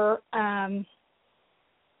 Or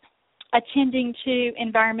attending to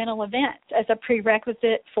environmental events as a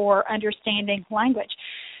prerequisite for understanding language.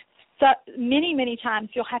 So many, many times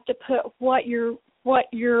you'll have to put what your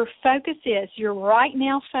focus is, your right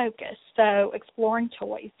now focus, so exploring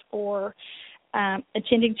toys or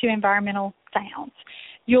attending to environmental sounds.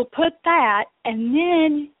 You'll put that, and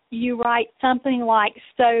then you write something like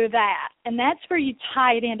so that, and that's where you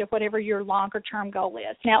tie it into whatever your longer-term goal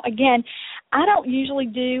is. Now, again, I don't usually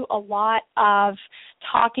do a lot of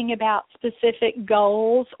talking about specific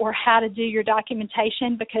goals or how to do your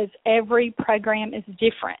documentation because every program is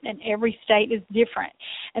different and every state is different.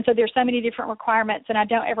 And so there's so many different requirements, and I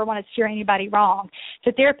don't ever want to steer anybody wrong.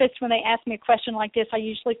 To therapists, when they ask me a question like this, I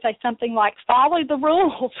usually say something like, follow the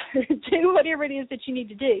rules, do whatever it is that you need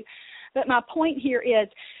to do. But my point here is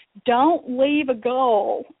don't leave a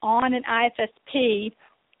goal on an IFSP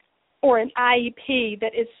or an IEP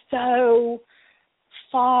that is so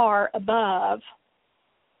far above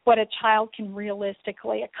what a child can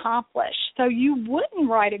realistically accomplish. So you wouldn't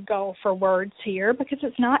write a goal for words here because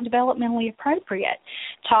it's not developmentally appropriate.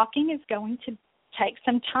 Talking is going to take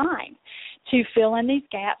some time to fill in these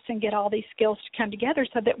gaps and get all these skills to come together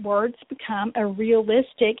so that words become a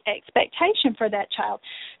realistic expectation for that child.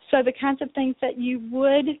 So the kinds of things that you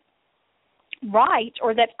would write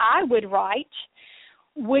or that I would write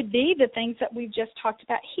would be the things that we've just talked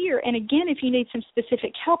about here. And again, if you need some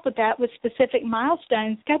specific help with that, with specific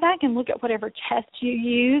milestones, go back and look at whatever test you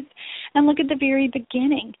use and look at the very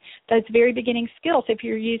beginning, those very beginning skills. If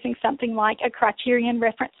you're using something like a criterion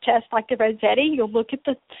reference test like the Rossetti, you'll look at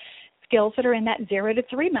the skills that are in that 0 to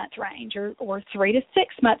 3 month range or 3 to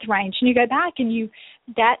 6 month range, and you go back and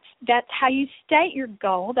that's how you state your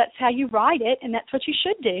goal, that's how you write it, and that's what you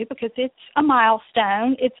should do because it's a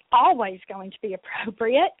milestone. It's always going to be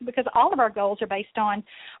appropriate because all of our goals are based on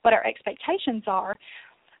what our expectations are.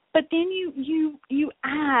 But then you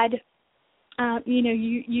add,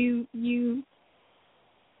 you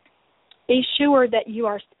be sure that you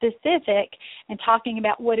are specific and talking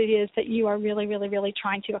about what it is that you are really, really, really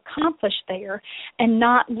trying to accomplish there and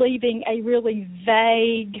not leaving a really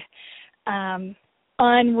vague,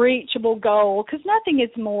 unreachable goal, because nothing is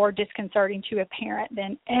more disconcerting to a parent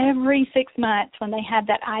than every 6 months when they have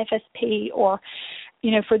that IFSP or,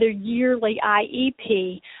 for their yearly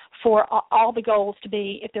IEP, for all the goals to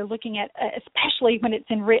be, if they're looking at, especially when it's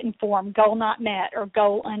in written form, goal not met or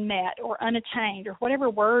goal unmet or unattained or whatever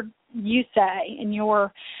word you say in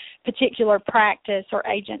your particular practice or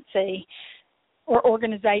agency or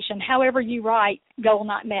organization, however you write goal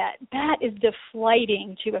not met, that is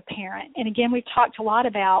deflating to a parent. And again, we've talked a lot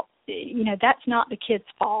about, that's not the kid's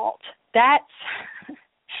fault.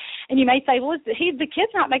 And you may say, well, the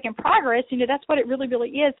kid's not making progress. That's what it really, really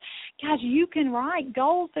is. Guys, you can write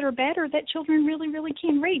goals that are better that children really, really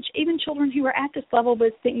can reach, even children who are at this level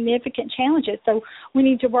with significant challenges. So we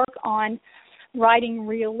need to work on writing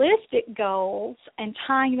realistic goals and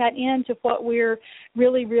tying that into what we're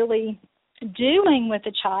really, really doing with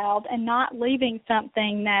the child and not leaving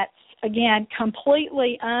something that's, again,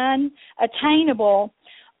 completely unattainable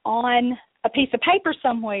on a piece of paper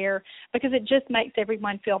somewhere, because it just makes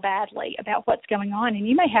everyone feel badly about what's going on. And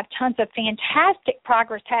you may have tons of fantastic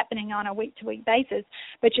progress happening on a week-to-week basis,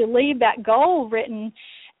 but you leave that goal written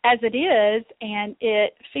as it is, and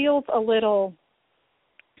it feels a little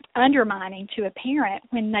undermining to a parent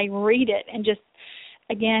when they read it and just,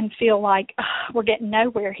 again, feel like we're getting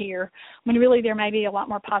nowhere here, when really there may be a lot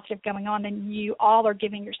more positive going on than you all are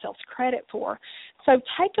giving yourselves credit for. So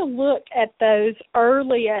take a look at those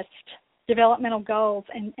earliest developmental goals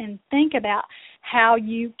and think about how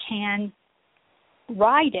you can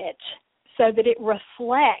write it so that it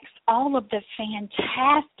reflects all of the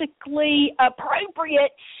fantastically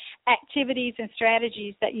appropriate activities and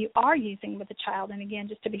strategies that you are using with the child. And again,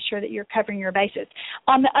 just to be sure that you're covering your bases.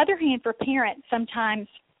 On the other hand, for parents, sometimes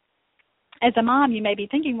as a mom, you may be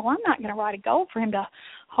thinking, well, I'm not going to write a goal for him to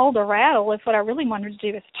hold a rattle if what I really wanted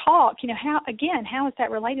to do is talk. How is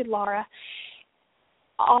that related, Laura?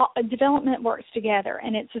 Development works together,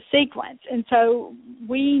 and it's a sequence. And so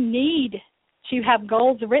we need to have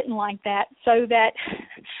goals written like that so that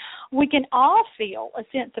we can all feel a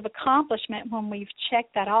sense of accomplishment when we've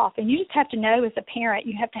checked that off. And you just have to know, as a parent,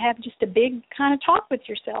 you have to have just a big kind of talk with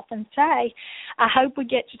yourself and say, I hope we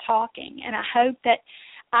get to talking, and I hope that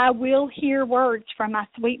I will hear words from my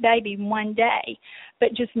sweet baby one day.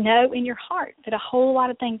 But just know in your heart that a whole lot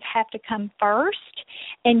of things have to come first,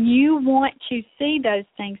 and you want to see those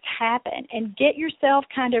things happen and get yourself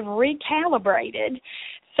kind of recalibrated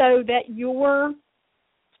so that your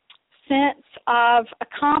sense of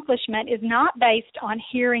accomplishment is not based on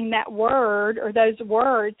hearing that word or those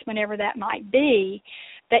words whenever that might be,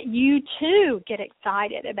 that you too get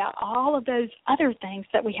excited about all of those other things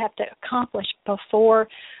that we have to accomplish before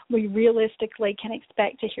we realistically can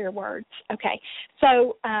expect to hear words. Okay,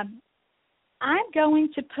 so I'm going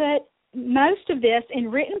to put most of this in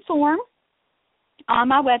written form on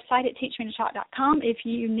my website at teachmetalk.com if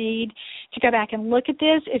you need to go back and look at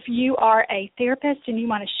this. If you are a therapist and you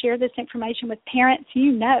want to share this information with parents,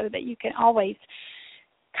 you know that you can always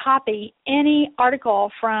copy any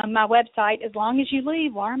article from my website as long as you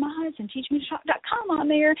leave Laura Mize and teachmetalk.com on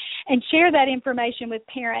there and share that information with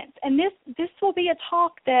parents. And this will be a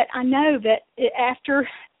talk that I know that after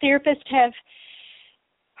therapists have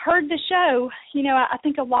heard the show, I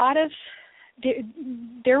think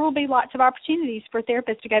there will be lots of opportunities for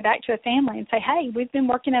therapists to go back to a family and say, hey, we've been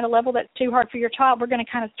working at a level that's too hard for your child. We're going to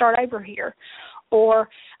kind of start over here. Or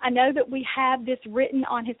I know that we have this written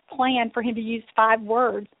on his plan for him to use 5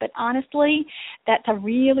 words, but honestly, that's a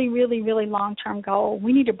really, really, really long-term goal.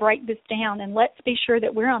 We need to break this down, and let's be sure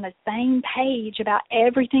that we're on the same page about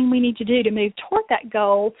everything we need to do to move toward that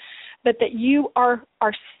goal, but that you are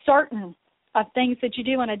certain of things that you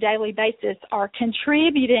do on a daily basis are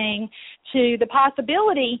contributing to the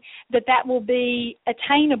possibility that will be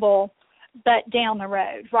attainable, but down the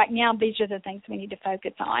road. Right now, these are the things we need to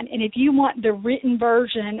focus on. And if you want the written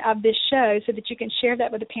version of this show so that you can share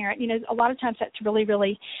that with a parent, a lot of times that's really,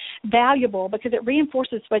 really valuable because it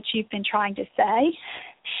reinforces what you've been trying to say.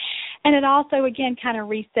 And it also, again, kind of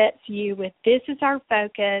resets you with, this is our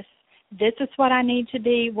focus. This is what I need to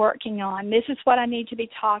be working on. This is what I need to be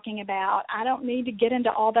talking about. I don't need to get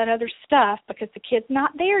into all that other stuff because the kid's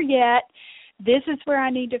not there yet. This is where I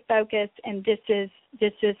need to focus, and this is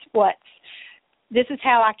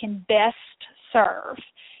how I can best serve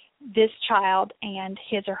this child and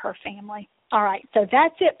his or her family. All right, so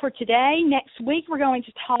that's it for today. Next week we're going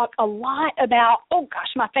to talk a lot about,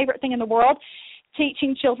 my favorite thing in the world,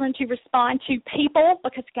 teaching children to respond to people,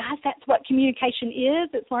 because, guys, that's what communication is.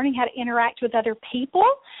 It's learning how to interact with other people.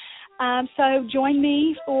 So join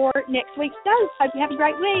me for next week's show. Hope you have a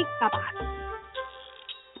great week. Bye-bye.